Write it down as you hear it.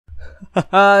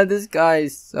This guy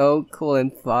is so cool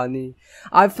and funny.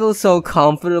 I feel so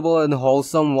comfortable and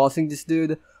wholesome watching this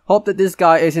dude. Hope that this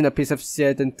guy isn't a piece of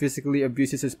shit and physically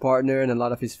abuses his partner and a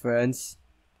lot of his friends.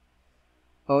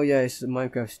 Oh yeah, he's a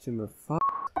Minecraft streamer. Fuck.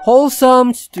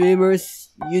 Wholesome streamers,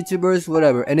 YouTubers,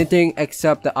 whatever, anything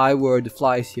except the I word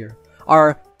flies here,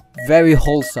 are very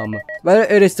wholesome. Whether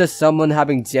it is just someone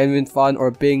having genuine fun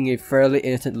or being a fairly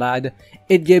innocent lad,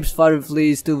 it gives fun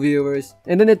fleas to viewers,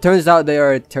 and then it turns out they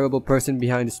are a terrible person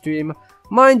behind the stream.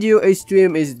 Mind you, a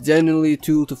stream is generally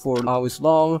 2 to 4 hours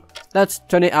long. That's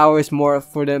 20 hours more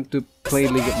for them to play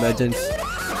League of Legends.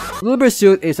 Wilbur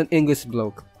Soot is an English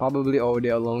bloke, probably already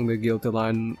along the guilty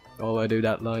line, already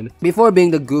that line. Before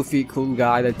being the goofy cool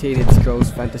guy that teenage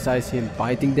girls fantasize him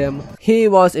biting them, he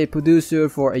was a producer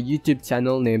for a YouTube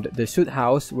channel named The Soot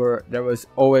House, where there was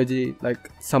already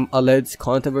like some alleged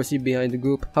controversy behind the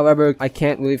group. However, I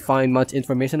can't really find much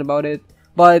information about it,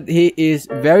 but he is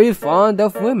very fond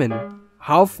of women.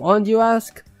 How fond, you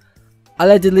ask?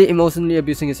 Allegedly emotionally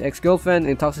abusing his ex-girlfriend,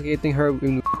 intoxicating her,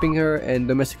 raping her, and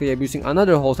domestically abusing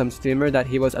another wholesome streamer that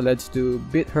he was alleged to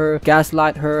beat her,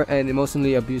 gaslight her, and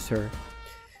emotionally abuse her.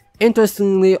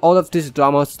 Interestingly, all of this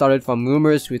drama started from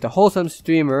rumors with a wholesome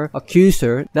streamer,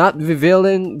 accuser, not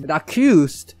revealing but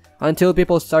accused, until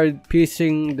people started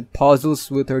piecing the puzzles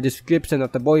with her description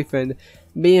of the boyfriend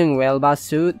being Wilbur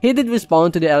Soot. He did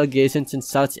respond to the allegations in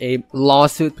such a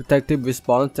lawsuit protective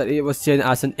response that it was seen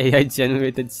as an AI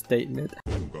generated statement.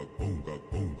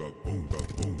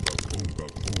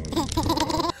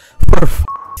 For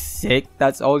f***'s sake,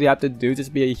 that's all you have to do,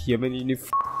 just be a human and you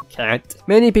can't.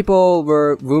 Many people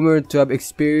were rumored to have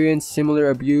experienced similar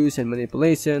abuse and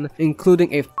manipulation,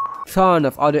 including a ton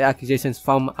of other accusations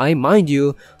from, mind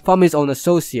you, from his own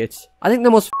associates. I think the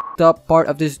most f***ed up part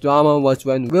of this drama was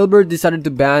when Wilbur decided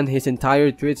to ban his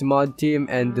entire Twitch mod team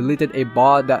and deleted a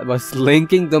bot that was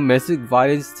linking domestic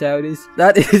violence charities.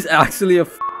 That is actually a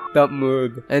f***ed up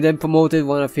move. And then promoted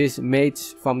one of his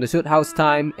mates from the Soot House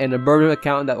time and a burner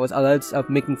account that was alleged of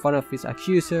making fun of his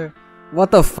accuser.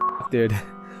 What the f***, dude?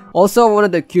 Also, one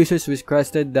of the accusers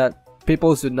requested that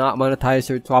people should not monetize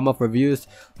her trauma for views.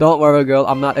 Don't worry girl,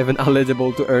 I'm not even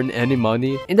eligible to earn any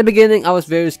money. In the beginning, I was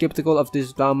very skeptical of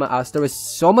this drama as there was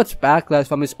so much backlash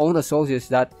from his own associates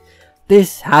that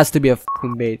this has to be a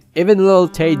fucking bait. Even Lil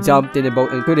Tay jumped in the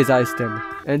boat and criticized him.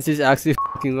 And she's actually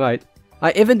fucking right.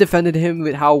 I even defended him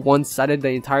with how one-sided the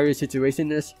entire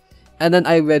situation is. And then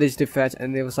I read his defense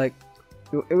and it was like,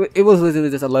 it was literally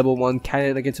just a level 1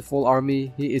 cannon against a full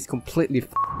army. He is completely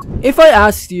f***ed. If I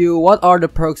asked you what are the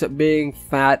perks of being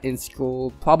fat in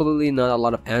school, probably not a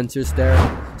lot of answers there.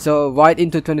 So right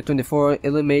into 2024,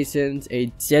 Illymations, a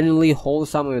genuinely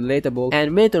wholesome and relatable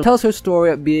animator, tells her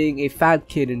story of being a fat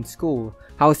kid in school.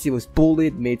 How she was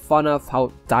bullied, made fun of,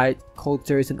 how diet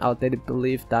culture is an outdated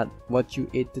belief that what you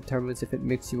eat determines if it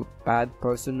makes you a bad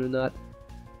person or not.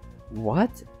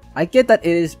 What? I get that it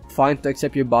is fine to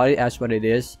accept your body as what it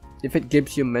is. If it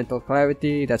gives you mental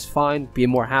clarity, that's fine, be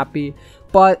more happy.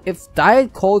 But if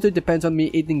diet culture depends on me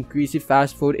eating greasy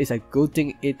fast food is a good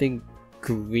thing, eating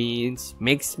greens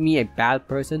makes me a bad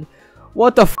person,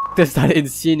 what the f does that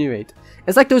insinuate?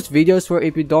 It's like those videos where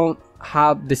if you don't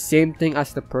have the same thing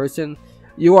as the person,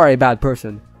 you are a bad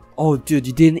person. Oh dude,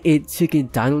 you didn't eat chicken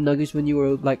dino nuggets when you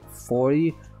were like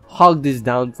 40? Hug this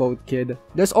down vote, kid.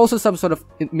 There's also some sort of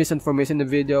misinformation in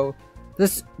the video.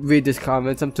 Let's read these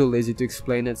comments, I'm too lazy to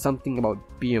explain it. Something about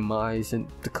BMIs and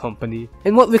the company.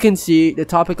 And what we can see, the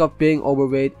topic of being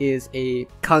overweight is a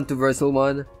controversial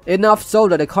one. Enough so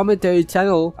that a commentary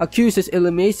channel accuses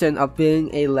Illymations of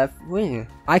being a left-winger.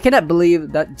 I cannot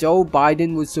believe that Joe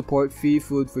Biden would support free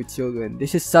food for children.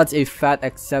 This is such a fat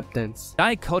acceptance.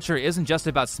 Diet culture isn't just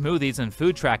about smoothies and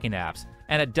food tracking apps,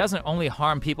 and it doesn't only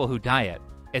harm people who diet.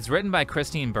 It's written by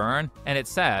Christine Byrne, and it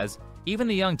says, even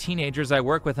the young teenagers I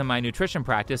work with in my nutrition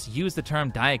practice use the term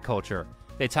diet culture.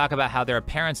 They talk about how their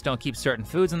parents don't keep certain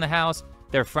foods in the house,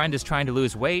 their friend is trying to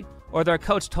lose weight, or their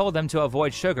coach told them to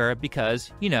avoid sugar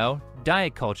because, you know,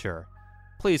 diet culture.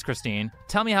 Please, Christine,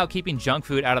 tell me how keeping junk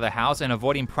food out of the house and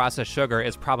avoiding processed sugar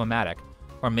is problematic.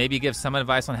 Or maybe give some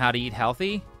advice on how to eat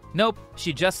healthy? Nope,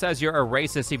 she just says you're a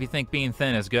racist if you think being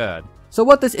thin is good. So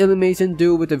what does Illymations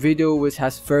do with the video which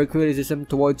has fair criticism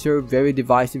towards her very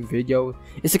divisive video?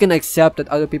 Is it gonna accept that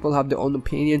other people have their own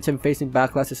opinions and facing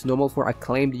backlash is normal for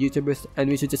acclaimed YouTubers and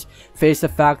we should just face the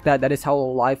fact that that is how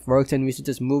life works and we should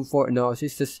just move forward? No,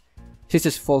 she's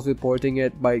just false reporting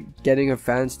it by getting her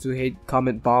fans to hate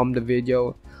comment bomb the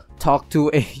video, talk to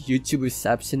a YouTube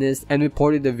receptionist and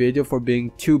reported the video for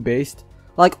being too based.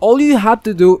 Like all you have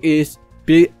to do is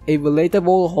Be a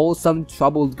relatable, wholesome,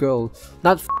 troubled girl.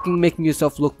 Not fucking making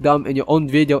yourself look dumb in your own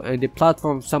video and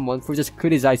deplatform someone for just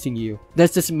criticizing you.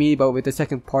 That's just me, but with the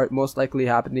second part most likely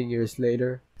happening years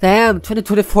later. Damn,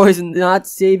 2024 is not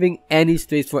saving any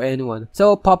space for anyone.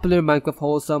 So, popular Minecraft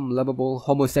wholesome, lovable,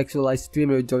 homosexualized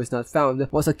streamer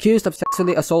GeorgeNotFound was accused of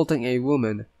sexually assaulting a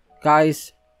woman.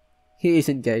 Guys, he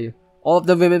isn't gay. All of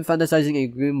the women fantasizing a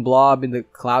green blob in the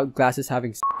cloud glasses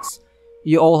having sex.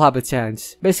 You all have a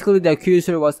chance. Basically, the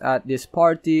accuser was at this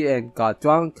party and got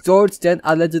drunk. George then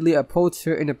allegedly approached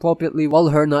her inappropriately while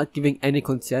her not giving any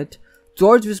consent.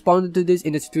 George responded to this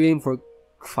in a stream. For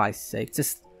Christ's sake,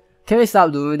 just can we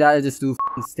stop doing that and just do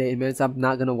f***ing statements? I'm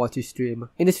not gonna watch your stream.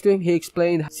 In the stream, he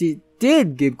explained she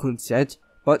did give consent,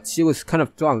 but she was kind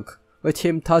of drunk, with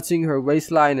him touching her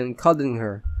waistline and cuddling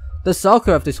her. The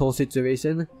sucker of this whole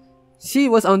situation: she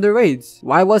was underage.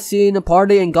 Why was she in a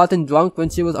party and gotten drunk when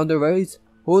she was underage?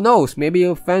 Who knows? Maybe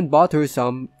a friend bought her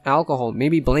some alcohol.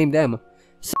 Maybe blame them.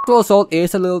 Sexual assault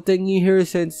is a little thingy here,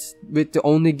 since with the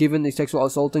only given the sexual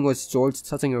assaulting was George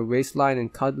touching her waistline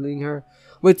and cuddling her,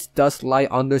 which does lie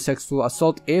under sexual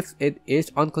assault if it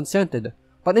is unconsented.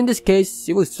 But in this case,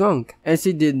 she was drunk, and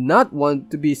she did not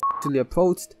want to be sexually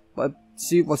approached, but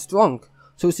she was drunk.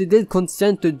 So she did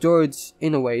consent to George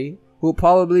in a way, who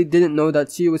probably didn't know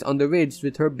that she was underage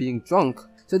with her being drunk.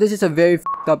 So this is a very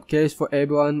f***ed up case for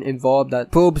everyone involved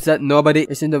that proves that nobody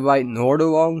is in the right nor the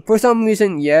wrong. For some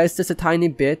reason, yes, just a tiny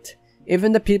bit.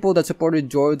 Even the people that supported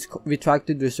George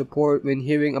retracted their support when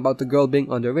hearing about the girl being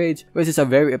underage, which is a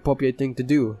very appropriate thing to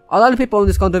do. A lot of people in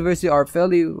this controversy are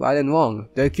fairly right and wrong.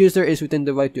 The accuser is within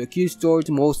the right to accuse George,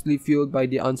 mostly fueled by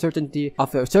the uncertainty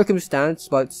of the circumstance,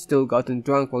 but still gotten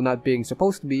drunk while not being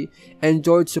supposed to be, and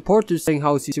George supporters saying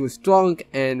how she was drunk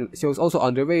and she was also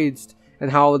underage, and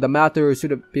how the matter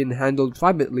should have been handled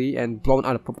privately and blown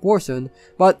out of proportion,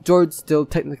 but George still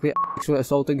technically sexually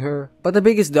assaulting her. But the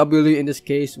biggest W in this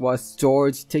case was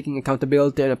George taking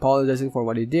accountability and apologizing for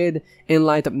what he did, in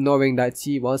light of knowing that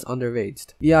she was underage.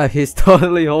 Yeah, he's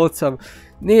totally wholesome.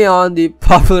 Neon, the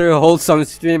popular wholesome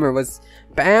streamer, was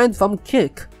banned from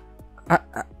Kick.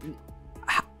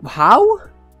 How?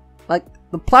 Like,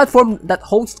 the platform that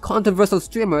hosts controversial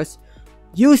streamers,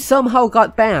 you somehow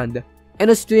got banned. In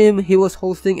a stream, he was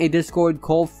hosting a Discord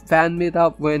called fan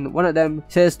meetup when one of them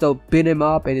says they'll beat him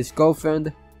up and his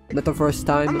girlfriend. Not the first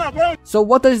time. So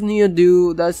what does Neon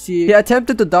do? He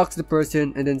attempted to dox the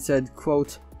person and then said,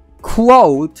 quote,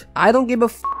 I don't give a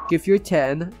f if you're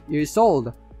 10 years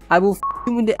old. I will f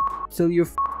you in the till you're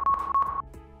f.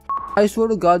 I swear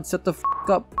to God, shut the f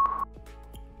up.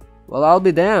 Well, I'll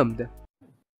be damned.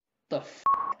 The f?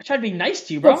 I tried to be nice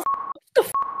to you, bro. The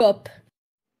f up.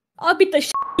 I'll beat the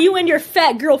shit out of you and your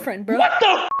fat girlfriend, bro. What the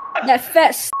f? That fat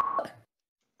s***.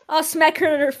 I'll smack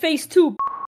her in her face too.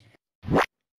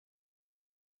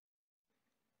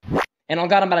 And on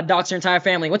God, I'm about to dox your entire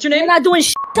family. What's your name? You're not doing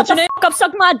shit. What's your name? Up,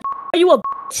 suck my d. Are you a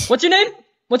bitch? What's your name?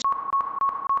 What's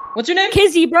your name?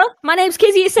 Kizzy, bro. My name's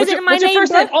Kizzy. It says it in my name, What's your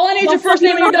first bro. name? All I need is your first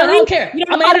name and you're done. I don't care.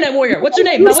 I'm an internet warrior. What's your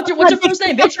name? Now, what's your first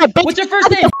name, bitch? What's your first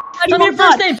name? Tell me your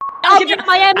first name. I'll be in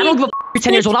Miami. I don't give a f. You're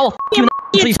 10 years old. I will f you in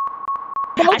the please.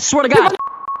 I swear to God.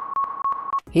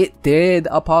 He did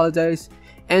apologize,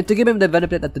 and to give him the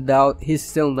benefit of the doubt, he's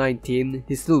still 19,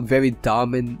 he's still very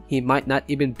dumb, and he might not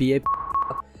even be a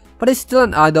but he's still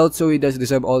an adult, so he does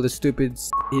deserve all the stupid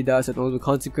he does and all the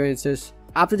consequences.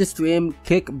 After the stream,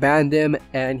 Kick banned him,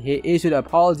 and he issued an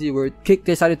apology where Kick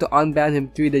decided to unban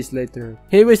him 3 days later.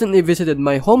 He recently visited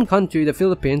my home country, the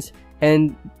Philippines,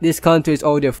 and this country is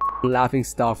already a laughing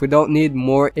stock. We don't need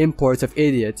more imports of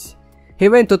idiots. He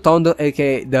went to Tondo,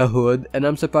 aka the Hood, and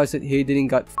I'm surprised that he didn't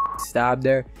get stabbed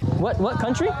there. What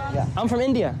country? Yeah. I'm from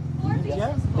India.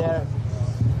 India? There.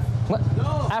 What?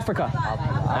 Africa.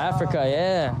 Africa,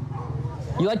 yeah.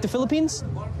 You like the Philippines?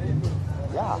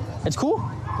 Yeah. It's cool?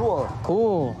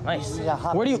 Cool. Nice. Yeah,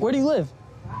 Where do you live?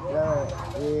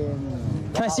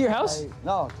 In Can I see your house?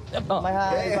 No. Oh. My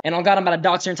house. And on God, I'm about to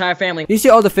dox your entire family. You see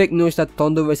all the fake news that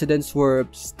Tondo residents were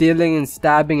stealing and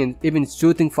stabbing and even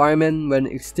shooting firemen when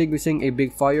extinguishing a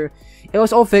big fire? It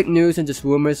was all fake news and just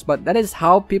rumors, but that is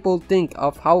how people think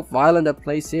of how violent a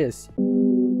place is.